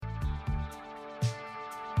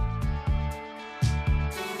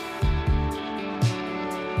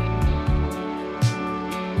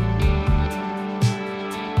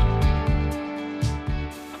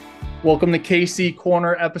Welcome to KC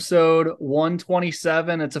Corner episode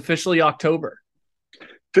 127. It's officially October.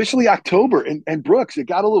 Officially October, and Brooks, it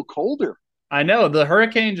got a little colder. I know the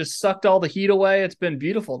hurricane just sucked all the heat away. It's been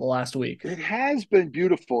beautiful the last week. It has been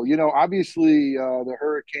beautiful. Obviously, the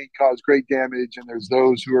hurricane caused great damage, and there's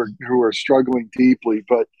those who are struggling deeply.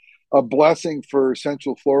 But a blessing for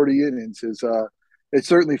Central Floridians is it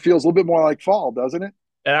certainly feels a little bit more like fall, doesn't it?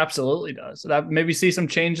 It absolutely does. That maybe see some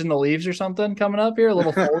change in the leaves or something coming up here, a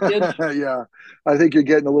little foliage. Yeah, I think you're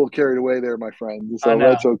getting a little carried away there, my friend. So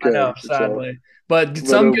that's I okay. know, So, sadly. But but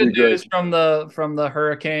some it'll good be news great, from the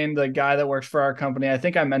hurricane, the guy that works for our company. I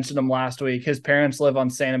think I mentioned him last week. His parents live on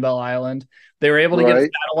Sanibel Island. They were able to get a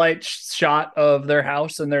right? satellite shot of their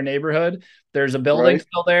house and their neighborhood. There's a building Right?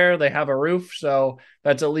 still there. They have a roof, so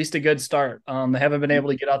that's at least a good start. They haven't been able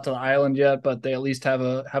to get out to the island yet, but they at least have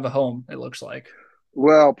a home, it looks like.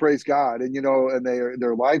 Well, praise God, and and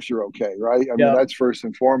their lives are okay, right? I mean, Yeah. that's first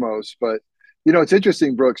and foremost. But it's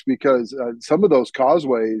interesting, Brooks, because some of those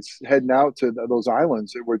causeways heading out to those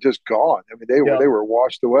islands that were just gone. I mean, they were Yeah. they were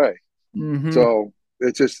washed away. Hmm. So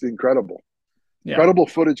it's just incredible, Yeah. incredible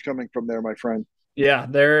footage coming from there, my friend. Yeah,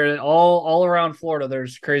 they're all around Florida.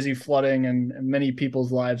 There's crazy flooding and many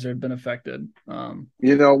people's lives have been affected.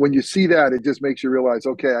 When you see that, it just makes you realize,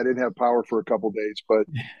 okay, I didn't have power for a couple of days, but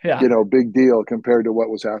Yeah, big deal compared to what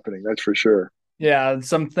was happening. That's for sure. yeah.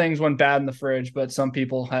 Some things went bad in the fridge, but some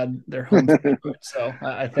people had their homes. So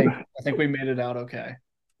I think we made it out okay. I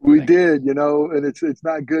We think. did, and it's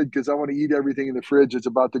not good because I want to eat everything in the fridge. It's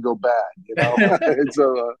about to go bad. And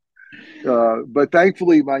so, but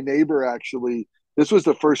thankfully, my neighbor actually, this was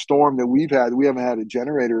the first storm that we've had. We haven't had a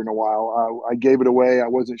generator in a while. I gave it away. I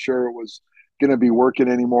wasn't sure it was going to be working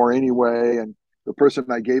anymore anyway, and the person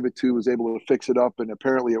I gave it to was able to fix it up, and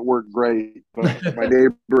apparently it worked great. But my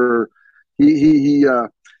neighbor, he he he uh,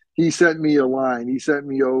 he sent me a line. He sent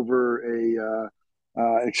me over a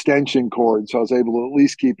extension cord, so I was able to at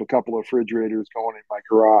least keep a couple of refrigerators going in my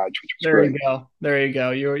garage, which was There you great. go. There you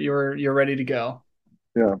go. You're ready to go.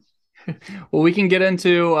 Yeah, Well, we can get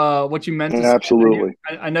into what you meant to say. absolutely.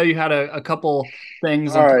 I know you had a couple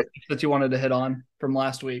things All and right. topics that you wanted to hit on from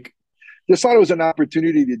last week. Just thought it was an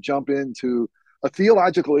opportunity to jump into a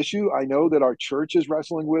theological issue I know that our church is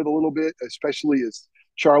wrestling with a little bit, especially as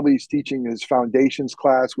Charlie's teaching his foundations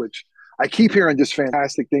class, which I keep hearing just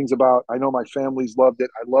fantastic things about. I know my family's loved it.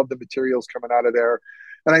 I love the materials coming out of there.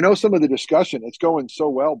 And I know some of the discussion, it's going so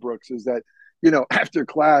well, Brooks, is that, after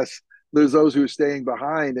class, there's those who are staying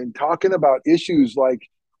behind and talking about issues like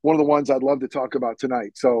one of the ones I'd love to talk about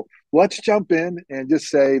tonight. So let's jump in and just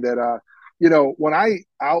say that when I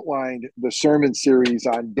outlined the sermon series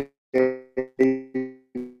on David,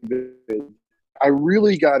 I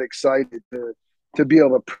really got excited to be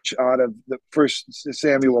able to preach out of the First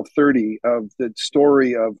Samuel 30 of the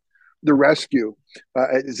story of the rescue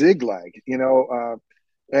at Ziglag.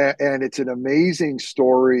 And it's an amazing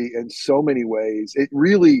story in so many ways. It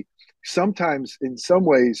really, sometimes, in some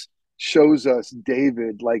ways, shows us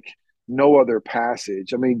David like no other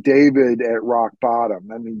passage. I mean, David at rock bottom.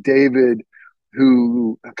 I mean, David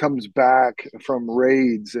who comes back from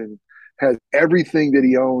raids and has everything that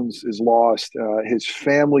he owns is lost. His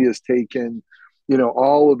family is taken.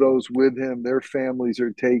 All of those with him, their families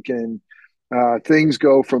are taken. Things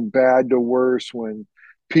go from bad to worse when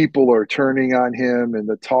people are turning on him, and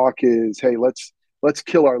the talk is, "Hey, let's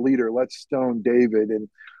kill our leader. Let's stone David." And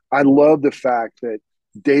I love the fact that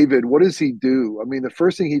David, what does he do? I mean, the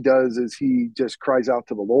first thing he does is he just cries out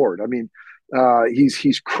to the Lord. I mean,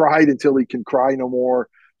 he's cried until he can cry no more.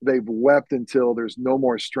 They've wept until there's no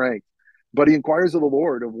more strength. But he inquires of the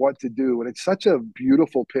Lord of what to do, and it's such a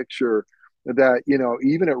beautiful picture that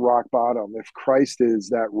even at rock bottom, if Christ is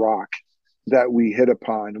that rock that we hit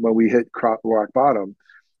upon when we hit rock bottom,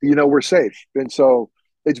 we're safe. And so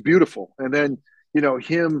it's beautiful. And then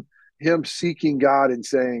him seeking God and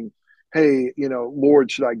saying, "Hey, Lord,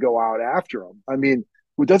 should I go out after him?" I mean,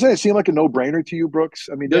 doesn't it seem like a no-brainer to you, Brooks?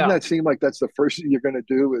 I mean, doesn't Yeah. that seem like that's the first thing you're going to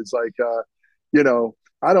do? Is like, you know,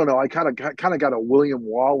 I don't know. I kind of got a William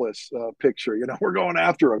Wallace picture. We're going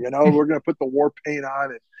after him. We're going to put the war paint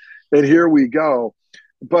on it, and here we go.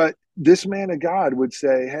 But this man of God would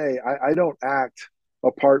say, "Hey, I don't act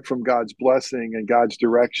apart from God's blessing and God's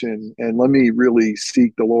direction, and let me really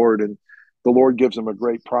seek the Lord." And the Lord gives him a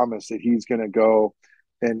great promise that he's going to go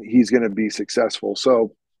and he's going to be successful.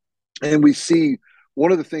 So, and we see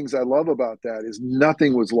one of the things I love about that is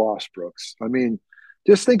nothing was lost, Brooks. I mean,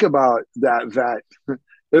 just think about that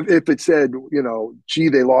if it said, gee,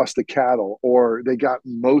 they lost the cattle, or they got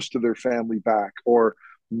most of their family back, or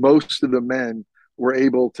most of the men were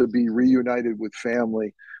able to be reunited with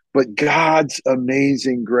family. But God's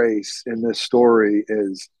amazing grace in this story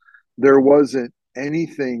is there wasn't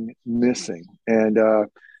anything missing. And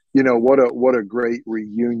what a great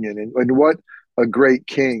reunion, and what a great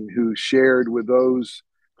king who shared with those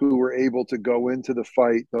who were able to go into the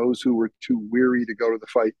fight, those who were too weary to go to the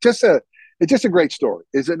fight. It's just a great story.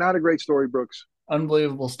 Is it not a great story, Brooks?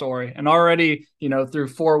 Unbelievable story. And already, through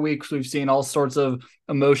 4 weeks, we've seen all sorts of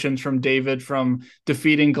emotions from David, from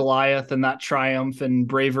defeating Goliath and that triumph and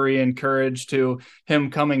bravery and courage, to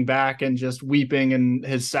him coming back and just weeping and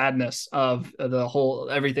his sadness of the whole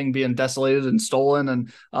everything being desolated and stolen,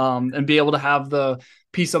 and be able to have the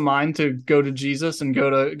peace of mind to go to Jesus and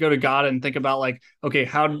go to God and think about, like, okay,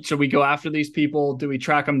 how should we go after these people? Do we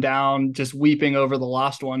track them down? Just weeping over the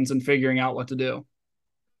lost ones and figuring out what to do.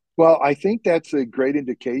 Well, I think that's a great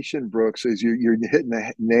indication, Brooks, is you're hitting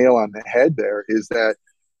the nail on the head there, is that,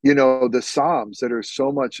 the Psalms that are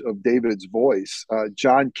so much of David's voice.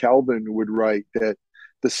 John Calvin would write that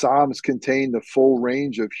the Psalms contain the full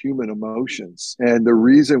range of human emotions. And the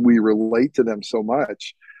reason we relate to them so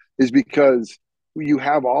much is because you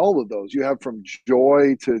have all of those. You have from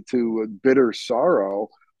joy to bitter sorrow,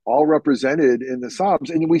 all represented in the Psalms.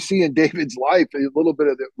 And we see in David's life a little bit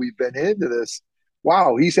of that. We've been into this.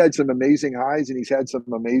 Wow, he's had some amazing highs and he's had some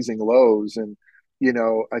amazing lows. And,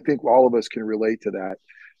 I think all of us can relate to that.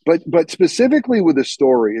 But specifically with the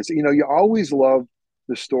story is, you always love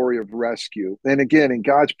the story of rescue. And again, in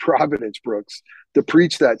God's providence, Brooks, to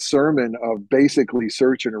preach that sermon of basically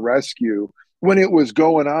search and rescue when it was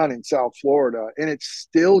going on in South Florida, and it's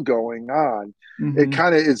still going on. It Mm-hmm.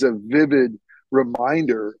 kind of is a vivid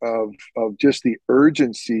reminder of just the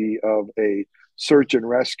urgency of a search and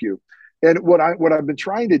rescue. And what I've been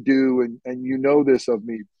trying to do, and this of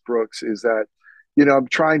me, Brooks, is that I'm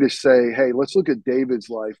trying to say, hey, let's look at David's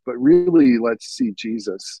life, but really let's see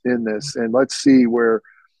Jesus in this, and let's see where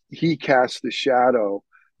he casts the shadow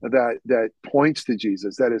that points to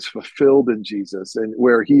Jesus, that is fulfilled in Jesus, and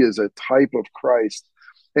where he is a type of Christ.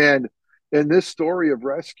 And in this story of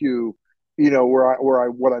rescue, where I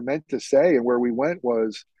what I meant to say and where we went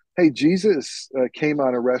was, hey, Jesus came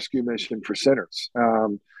on a rescue mission for sinners.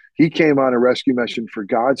 He came on a rescue mission for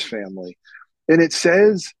God's family. And it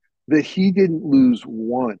says that he didn't lose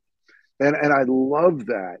one. And I love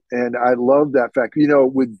that. And I love that fact.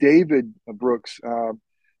 With David, Brooks,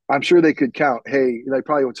 I'm sure they could count. Hey, they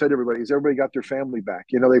probably would say to everybody, has everybody got their family back?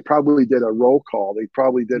 They probably did a roll call. They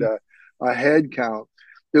probably did a head count.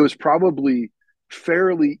 It was probably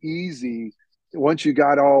fairly easy once you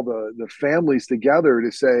got all the families together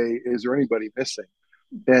to say, is there anybody missing?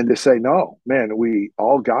 And to say, no, man, we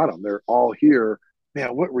all got them. They're all here. Man,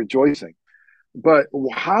 what rejoicing. But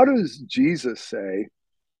how does Jesus say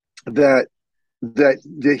that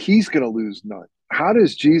he's going to lose none? How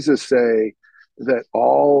does Jesus say that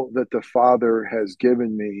all that the Father has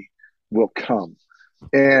given me will come?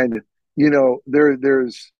 And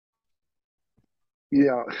there's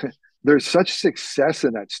there's such success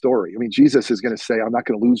in that story. I mean, Jesus is going to say, I'm not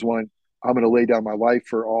going to lose one. I'm going to lay down my life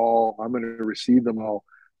for all. I'm going to receive them all.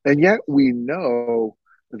 And yet we know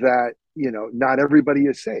that, not everybody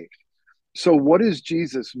is saved. So what does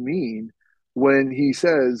Jesus mean when he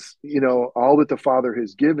says, all that the Father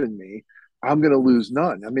has given me, I'm going to lose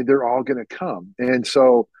none? I mean, they're all going to come. And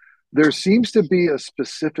so there seems to be a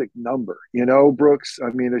specific number, Brooks. I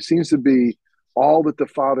mean, there seems to be all that the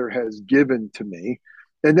Father has given to me.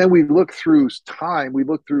 And then we look through time, we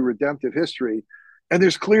look through redemptive history, and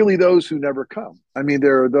there's clearly those who never come. I mean,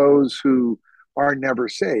 there are those who are never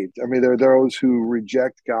saved. I mean, there are those who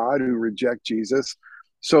reject God, who reject Jesus.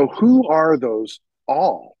 So who are those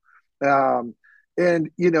all? And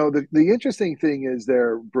the interesting thing is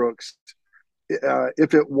there, Brooks,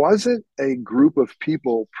 if it wasn't a group of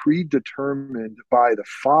people predetermined by the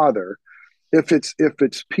Father, if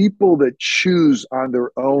it's people that choose on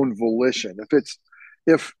their own volition,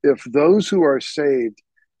 if those who are saved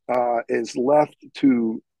is left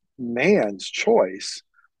to man's choice,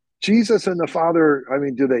 Jesus and the Father, I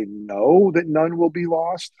mean, do they know that none will be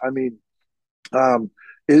lost? I mean,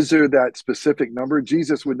 is there that specific number?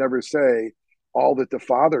 Jesus would never say all that the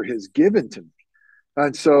Father has given to me.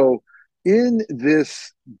 And so in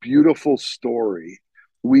this beautiful story,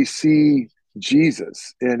 we see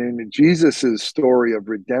Jesus. And in Jesus's story of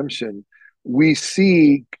redemption, we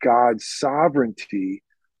see God's sovereignty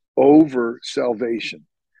over salvation.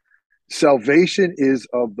 Salvation is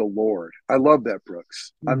of the Lord. I love that,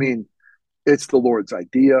 Brooks. I mean, it's the Lord's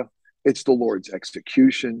idea. It's the Lord's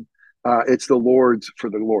execution. It's the Lord's for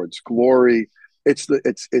the Lord's glory.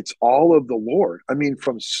 it's all of the Lord. I mean,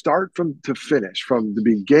 from start from to finish, from the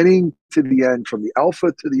beginning to the end, from the Alpha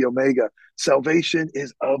to the Omega, salvation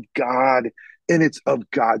is of God, and it's of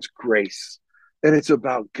God's grace. And it's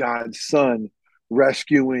about God's Son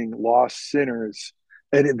rescuing lost sinners.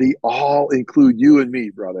 And they all include you and me,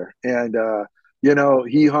 brother. And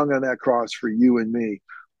he hung on that cross for you and me.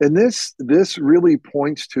 And this really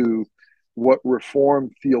points to what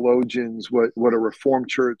Reformed theologians, what a Reformed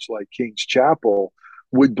church like King's Chapel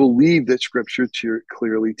would believe that Scripture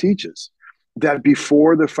clearly teaches. That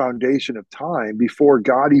before the foundation of time, before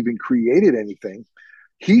God even created anything,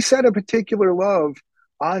 he set a particular love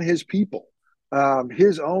on his people,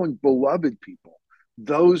 his own beloved people,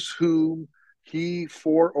 those whom he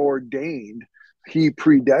foreordained, he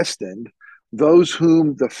predestined, those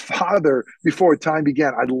whom the Father before time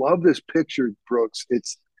began. I love this picture, Brooks.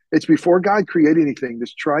 It's before God created anything,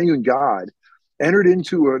 this triune God entered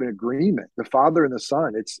into an agreement, the Father and the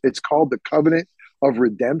Son. It's called the covenant of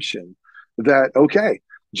redemption. That, okay,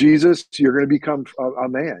 Jesus, you're going to become a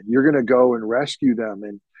man. You're going to go and rescue them.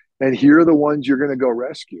 And here are the ones you're going to go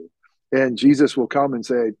rescue. And Jesus will come and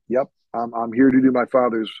say, yep, I'm here to do my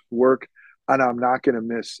Father's work, and I'm not going to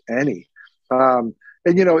miss any. And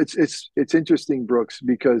it's interesting, Brooks,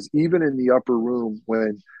 because even in the upper room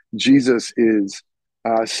when Jesus is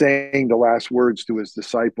saying the last words to his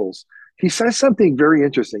disciples, he says something very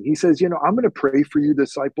interesting. He says, I'm going to pray for you,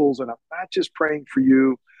 disciples, and I'm not just praying for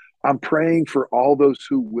you. I'm praying for all those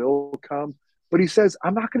who will come. But he says,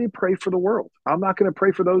 I'm not going to pray for the world. I'm not going to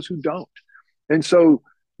pray for those who don't. And so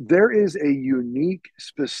there is a unique,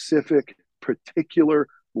 specific, particular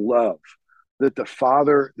love that the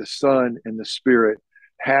Father, the Son, and the Spirit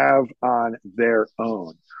have on their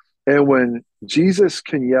own. And when Jesus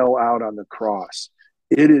can yell out on the cross,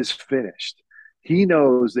 it is finished, he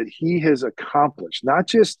knows that he has accomplished, not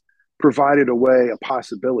just provided a way, a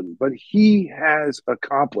possibility, but he has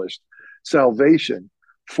accomplished salvation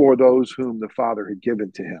for those whom the Father had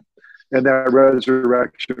given to him. And that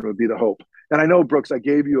resurrection would be the hope. And I know, Brooks, I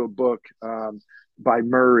gave you a book by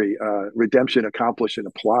Murray, Redemption Accomplished and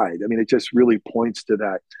Applied. I mean, it just really points to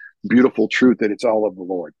that beautiful truth that it's all of the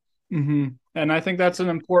Lord. Mm-hmm. And I think that's an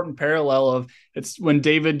important parallel of it's when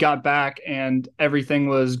David got back and everything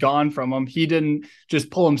was gone from him. He didn't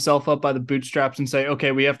just pull himself up by the bootstraps and say,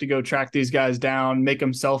 okay, we have to go track these guys down, make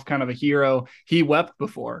himself kind of a hero. He wept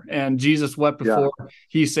before, and Jesus wept before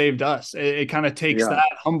he saved us. It kind of takes that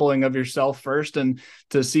humbling of yourself first and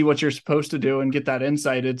to see what you're supposed to do and get that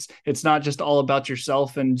insight. It's not just all about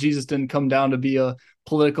yourself, and Jesus didn't come down to be a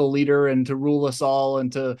political leader and to rule us all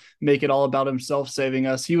and to make it all about himself saving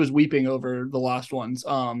us. He was weeping over the lost ones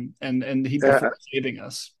and he before saving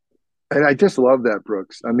us. And I just love that,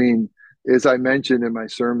 Brooks. I mean, as I mentioned in my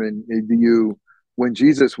sermon, when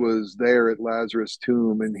Jesus was there at Lazarus'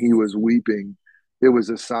 tomb and he was weeping, it was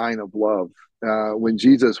a sign of love. When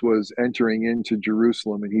Jesus was entering into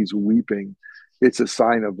Jerusalem and he's weeping, it's a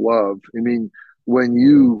sign of love. I mean, when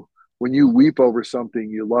you weep over something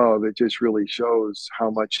you love, it just really shows how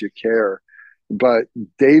much you care. But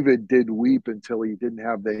David did weep until he didn't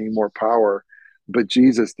have any more power. But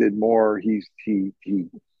Jesus did more. He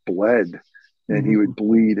bled, and he would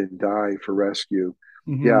bleed and die for rescue.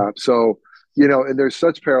 Mm-hmm. Yeah. So, and there's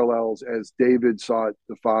such parallels. As David sought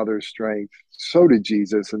the Father's strength, so did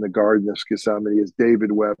Jesus in the Garden of Gethsemane. As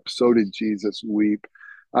David wept, so did Jesus weep.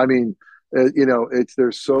 I mean,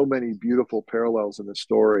 there's so many beautiful parallels in the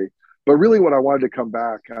story. But really what I wanted to come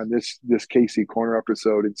back on this Casey Corner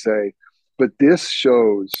episode and say, but this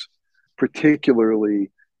shows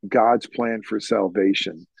particularly God's plan for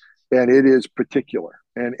salvation. And it is particular.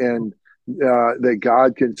 And that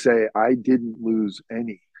God can say, I didn't lose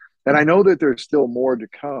any. And I know that there's still more to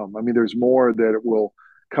come. I mean, there's more that will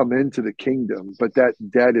come into the kingdom, but that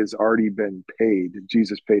debt has already been paid.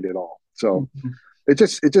 Jesus paid it all. So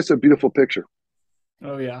it's just a beautiful picture.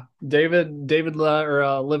 Oh yeah, David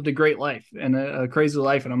lived a great life and a crazy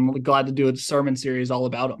life, and I'm glad to do a sermon series all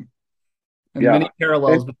about him. And many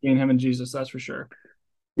parallels between him and Jesus, that's for sure.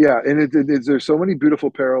 Yeah, and there's so many beautiful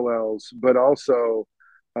parallels, but also,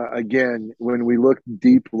 again, when we look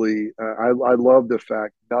deeply, I love the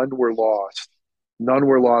fact none were lost. None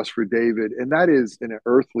were lost for David, and that is in an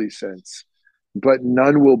earthly sense, but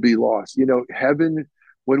none will be lost. Heaven,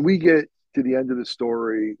 when we get to the end of the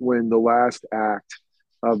story, when the last act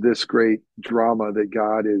of this great drama that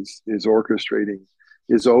God is orchestrating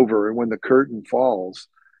is over, and when the curtain falls,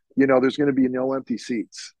 there's going to be no empty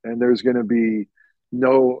seats, and there's going to be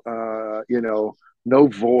no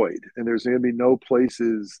void, and there's going to be no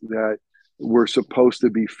places that were supposed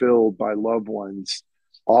to be filled by loved ones.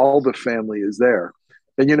 All the family is there.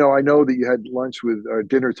 And I know that you had lunch with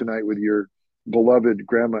dinner tonight with your beloved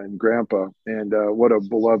grandma and grandpa, and what a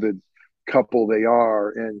beloved couple they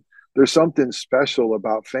are. And there's something special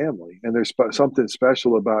about family, and there's something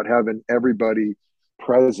special about having everybody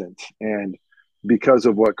present. And because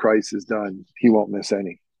of what Christ has done, He won't miss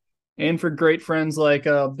any. And for great friends like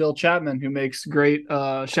Bill Chapman, who makes great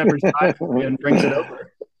shepherd's pie for you and brings it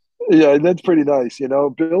over. Yeah, that's pretty nice.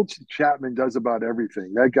 Bill Chapman does about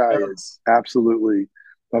everything. That guy Yep. is absolutely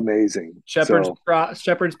amazing. So,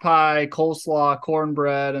 Shepherd's pie, coleslaw,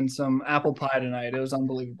 cornbread, and some apple pie tonight. It was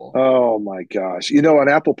unbelievable. oh my gosh. An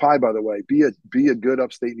apple pie, by the way, be a good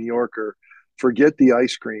upstate New Yorker. Forget the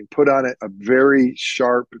ice cream. Put on it a very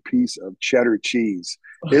sharp piece of cheddar cheese.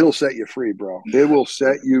 It'll set you free, bro. It will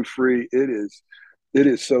set you free. It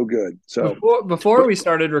is so good. So Before but, we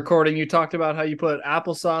started recording, you talked about how you put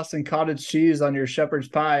applesauce and cottage cheese on your shepherd's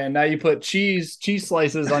pie, and now you put cheese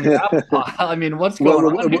slices on your apple pie. I mean, what's well,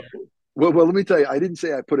 going well, on here? let me tell you, I didn't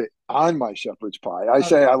say I put it on my shepherd's pie. I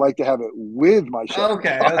say I like to have it with my shepherd's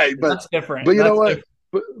Okay, pie. But that's different. but you know That's what? different.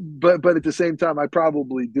 But at the same time, I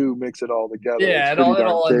probably do mix it all together. It's Yeah, pretty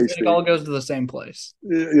darn it tasty. all goes to the same place.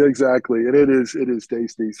 Yeah, exactly, and it is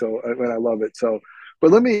tasty. So and I love it. So,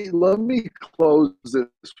 but let me close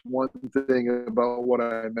this one thing about what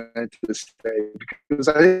I meant to say, because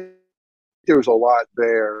I think there was a lot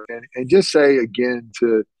there, and just say again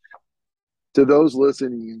to those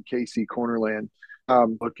listening in KC Cornerland,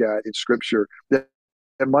 look at in Scripture that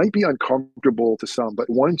it might be uncomfortable to some, but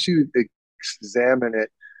once you examine it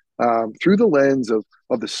through the lens of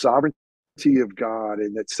the sovereignty of God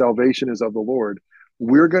and that salvation is of the Lord,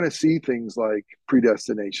 we're going to see things like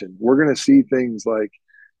predestination. We're going to see things like,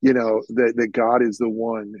 that God is the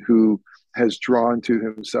one who has drawn to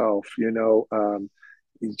Himself.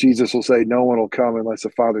 Jesus will say, "No one will come unless the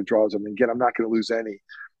Father draws them." And again, I'm not going to lose any,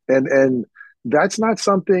 and that's not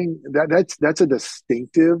something that's a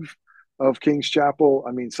distinctive of King's Chapel.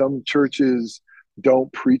 I mean, some churches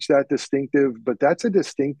don't preach that distinctive, but that's a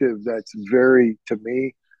distinctive that's very, to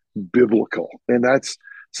me, biblical, and that's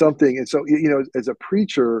something. And so, as a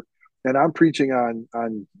preacher, and I'm preaching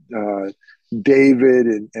on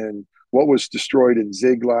David and what was destroyed in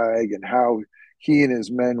Ziklag and how he and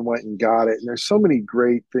his men went and got it. And there's so many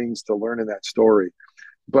great things to learn in that story.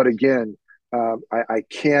 But again, I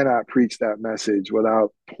cannot preach that message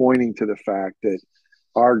without pointing to the fact that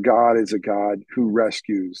our God is a God who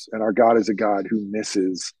rescues, and our God is a God who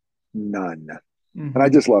misses none. And I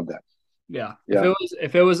Mm-hmm. just love that. Yeah. Yeah.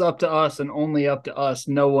 If it was up to us and only up to us,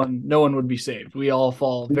 no one would be saved. We all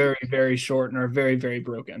fall very, very short and are very, very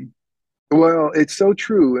broken. Well, it's so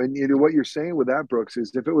true. And what you're saying with that, Brooks,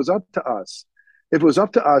 is if it was up to us,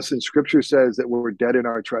 and Scripture says that we're dead in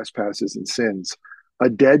our trespasses and sins, a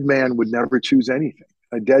dead man would never choose anything.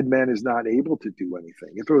 A dead man is not able to do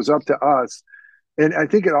anything. If it was up to us, and I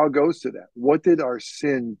think it all goes to that. What did our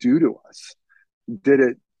sin do to us? Did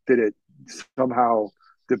it somehow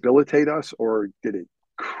debilitate us, or did it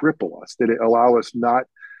cripple us? Did it allow us not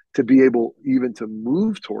to be able even to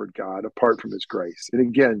move toward God apart from His grace? And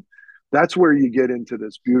again, that's where you get into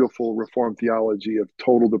this beautiful Reformed theology of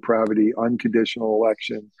total depravity, unconditional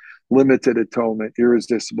election, limited atonement,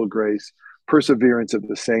 irresistible grace, perseverance of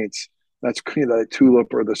the saints. That's that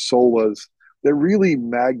tulip or the solas that really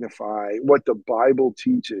magnify what the Bible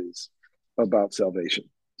teaches about salvation.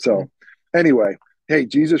 So, anyway, hey,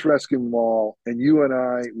 Jesus rescued them all, and you and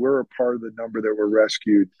I, we're a part of the number that were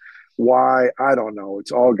rescued. Why? I don't know.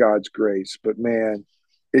 It's all God's grace, but man,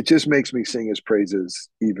 it just makes me sing His praises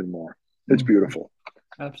even more. It's Mhm. beautiful.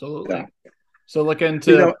 Absolutely. Yeah. So look You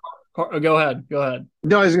into. know, Go ahead. Go ahead.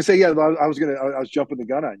 no, I was gonna say, yeah, I was jumping the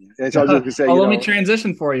gun on you. And so I was just gonna say, Oh, let me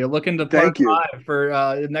transition for you. Look into part thank you. 5 for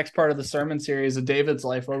the next part of the sermon series of David's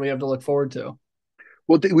life, what we have to look forward to.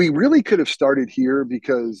 Well, we really could have started here,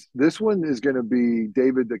 because this one is going to be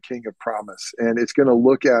David, the King of Promise, and it's going to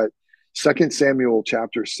look at 2 Samuel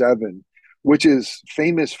chapter 7, which is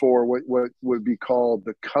famous for what would be called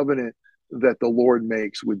the covenant that the Lord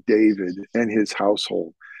makes with David and his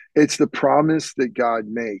household. It's the promise that God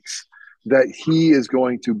makes that He is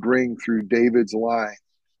going to bring through David's line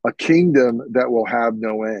a kingdom that will have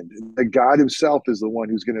no end. That God Himself is the one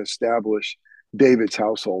who's going to establish David's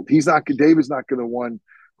household. David's not going to one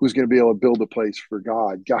who's going to be able to build a place for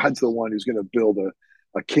God. God's the one who's going to build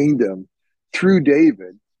a kingdom through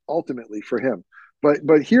David, ultimately for Him. But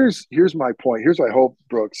here's my point. Here's my hope,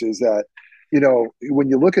 Brooks, is that when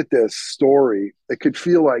you look at this story, it could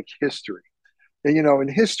feel like history. And in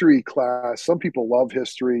history class, some people love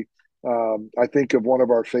history. I think of one of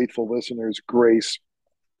our faithful listeners, Grace,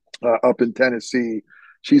 up in Tennessee.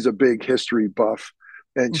 She's a big history buff.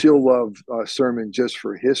 and she'll love a sermon just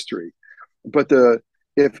for history. But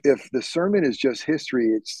if the sermon is just history,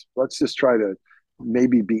 it's let's just try to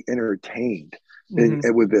maybe be entertained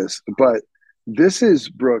with this. But this is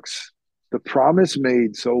Brooks, the promise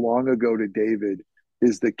made so long ago to David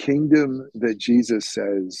is the kingdom that Jesus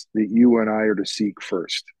says that you and I are to seek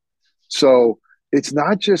first. So it's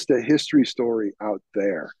not just a history story out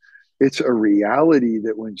there. It's a reality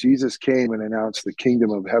that when Jesus came and announced the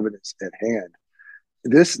kingdom of heaven is at hand,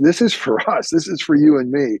 this is for us. This is for you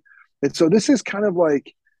and me. And so this is kind of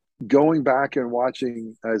like going back and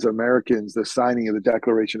watching as Americans the signing of the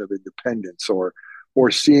Declaration of Independence or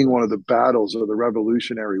seeing one of the battles of the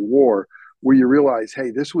Revolutionary War where you realize, hey,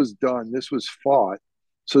 this was done, this was fought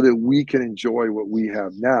so that we can enjoy what we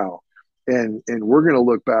have now. And we're going to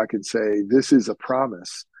look back and say, this is a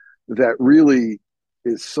promise that really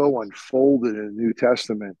is so unfolded in the New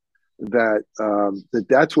Testament that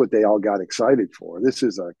that's what they all got excited for. This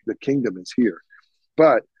is the kingdom is here.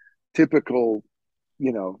 But typical,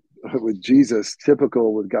 with Jesus,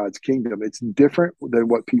 typical with God's kingdom, it's different than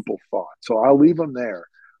what people thought. So I'll leave them there.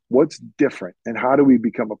 What's different and how do we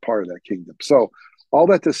become a part of that kingdom? So all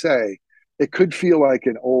that to say, it could feel like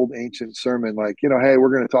an old ancient sermon, like, hey, we're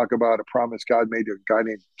going to talk about a promise God made to a guy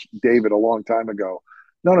named David a long time ago.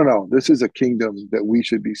 No. This is a kingdom that we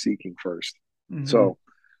should be seeking first. So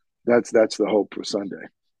that's the hope for Sunday.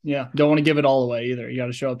 Yeah. Don't want to give it all away either. You got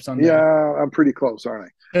to show up Sunday. Yeah, I'm pretty close,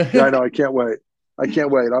 aren't I? Yeah, I know. I can't wait.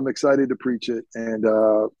 I'm excited to preach it. And,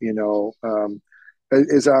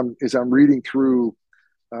 as I'm reading through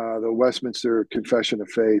the Westminster Confession of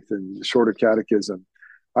Faith and the Shorter Catechism,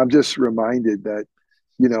 I'm just reminded that,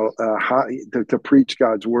 to preach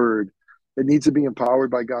God's word, it needs to be empowered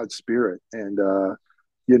by God's Spirit. And,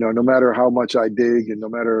 no matter how much I dig and no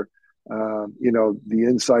matter, the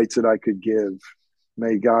insights that I could give,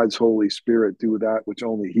 may God's Holy Spirit do that which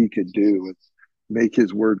only he could do and make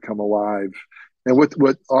his word come alive. And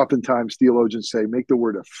what oftentimes theologians say, make the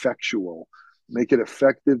word effectual, make it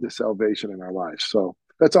effective to salvation in our lives. So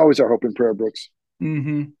that's always our hope and prayer, Brooks.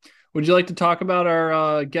 Would you like to talk about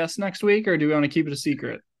our guest next week, or do we want to keep it a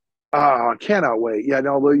secret? Cannot wait. Yeah,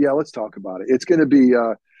 let's talk about it. It's going to be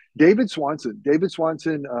David Swanson. David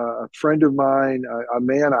Swanson, a friend of mine, a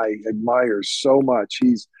man I admire so much.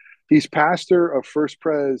 He's pastor of First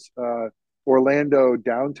Pres Orlando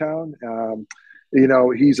downtown.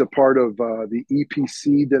 He's a part of the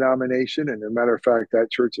EPC denomination. And as a matter of fact, that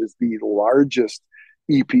church is the largest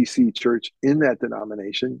EPC church in that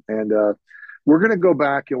denomination. And we're going to go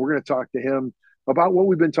back and we're going to talk to him about what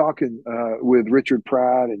we've been talking with Richard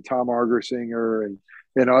Pratt and Tom Argersinger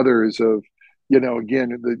and others of, again,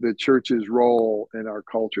 the church's role in our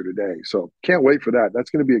culture today. So can't wait for that. That's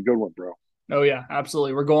going to be a good one, bro. Oh, yeah,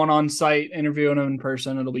 absolutely. We're going on site, interviewing him in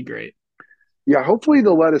person. It'll be great. Yeah, hopefully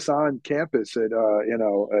they'll let us on campus at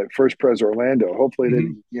First Pres Orlando. Hopefully they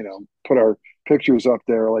put our pictures up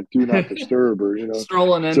there like do not disturb or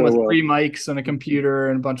strolling in with 3 mics and a computer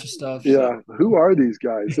and a bunch of stuff. Yeah, so. Who are these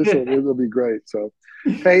guys? It'll be great. So,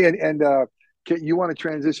 hey, and you want to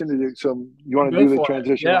transition to do some? You want to do the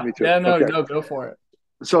transition? Yeah, me too. Yeah, no, okay. no, go for it.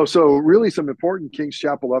 So really some important King's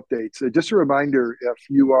Chapel updates. Just a reminder, if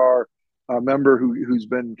you are a member who's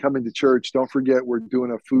been coming to church, don't forget we're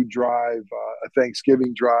doing a food drive, a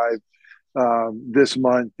Thanksgiving drive this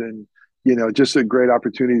month, and just a great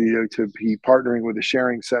opportunity to be partnering with the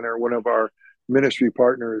Sharing Center, one of our ministry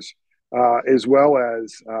partners, as well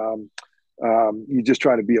as you just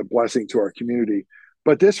try to be a blessing to our community.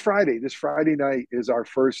 But this Friday night is our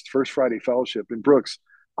first Friday fellowship. And Brooks,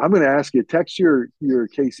 I'm going to ask you, text your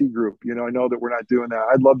KC group. I know that we're not doing that.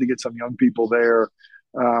 I'd love to get some young people there.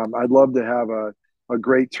 I'd love to have a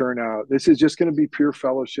great turnout. This is just going to be pure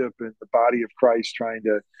fellowship and the body of Christ trying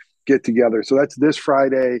to get together. So that's this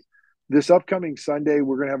Friday. This upcoming Sunday,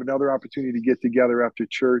 we're going to have another opportunity to get together after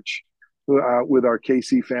church with our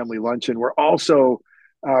KC family luncheon. We're also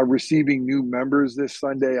receiving new members this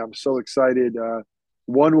Sunday. I'm so excited.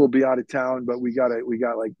 One will be out of town, but we got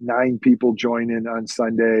like 9 people join in on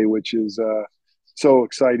Sunday, which is so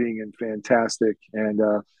exciting and fantastic. And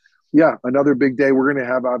another big day. We're going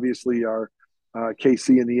to have obviously our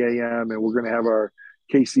KC in the AM, and we're going to have our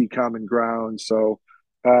KC Common Ground. So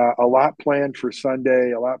a lot planned for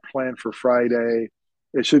Sunday, a lot planned for Friday.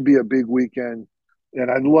 It should be a big weekend,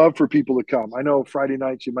 and I'd love for people to come. I know Friday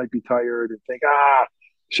nights you might be tired and think,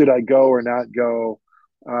 should I go or not go?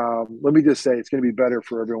 Let me just say it's going to be better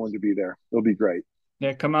for everyone to be there. It'll be great.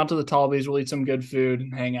 Yeah, come out to the Talbys. We'll eat some good food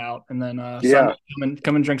and hang out, and then Sunday,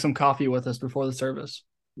 come and drink some coffee with us before the service.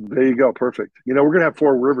 There you go. Perfect. We're going to have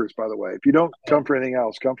Four Rivers, by the way. If you don't come for anything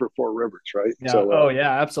else, come for Four Rivers, right? Yeah. Oh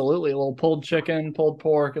yeah, absolutely. A little pulled chicken, pulled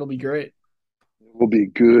pork. It'll be great. It will be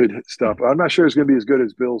good stuff. I'm not sure it's going to be as good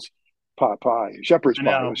as Bill's pot pie, shepherd's I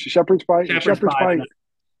pie. know. Was it shepherd's pie? Shepherd's Shepherd's pie. pie.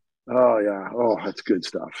 Oh yeah. Oh, that's good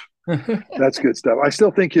stuff. That's good stuff. I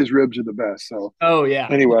still think his ribs are the best. So Oh yeah.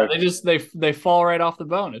 anyway, They fall right off the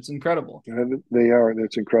bone. It's incredible. they are, and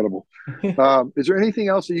it's incredible. Is there anything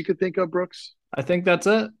else that you could think of, Brooks? I think that's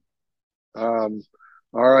it. Um,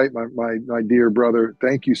 all right, my dear brother.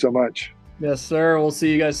 Thank you so much. Yes, sir. We'll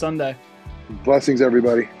see you guys Sunday. Blessings,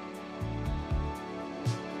 everybody.